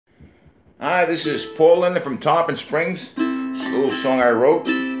Hi, this is Paul Lindner from Tarpon Springs. It's a little song I wrote.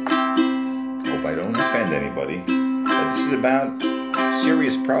 Hope I don't offend anybody. But this is about a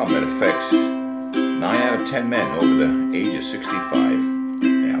serious problem that affects 9 out of 10 men over the age of 65.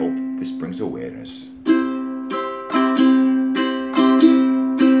 And I hope this brings awareness.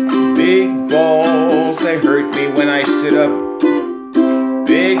 Big balls, they hurt me when I sit up.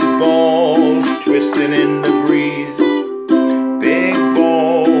 Big balls twisting in the breeze. Big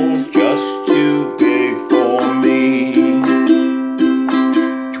balls just too big for me.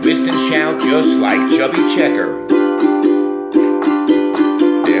 Twist and shout just like Chubby Checker.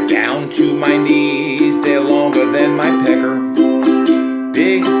 They're down to my knees, they're longer than my pecker.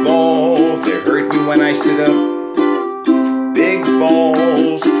 Big balls, they hurt me when I sit up. Big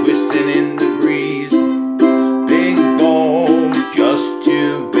balls twisting in the breeze. Big balls just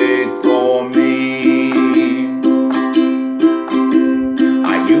too big for me.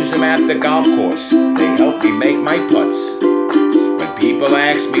 I use them at the golf course, they help me make my putts. When people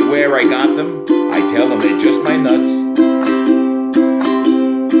ask me where I got them, I tell them they're just my nuts.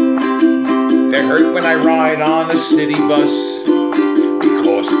 They hurt when I ride on a city bus,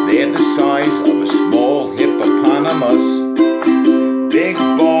 because they're the size of a small hippopotamus. Big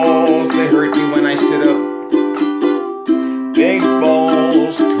balls, they hurt me when I sit up. Big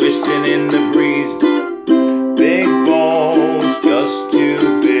balls twisting in the breeze. Big balls just too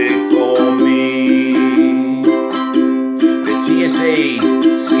big for me. The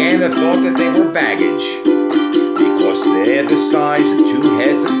TSA scanner thought that they were baggage, because they're the size of 2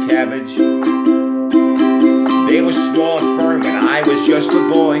 heads of cabbage. They were small and firm when I was just a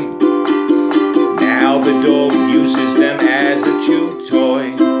boy. Now the dog uses them as a chew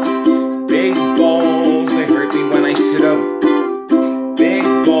toy. Big balls, they hurt me when I sit up. Big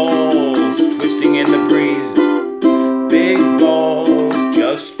balls twisting in the breeze. Big balls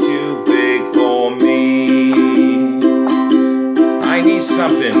just too big for me. I need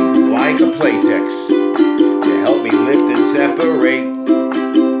something like a Playtex to help me lift and separate,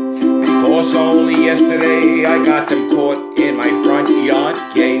 because only yesterday I got them caught in my front yard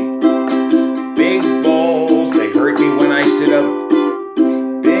gate. Big balls, they hurt me when I sit up.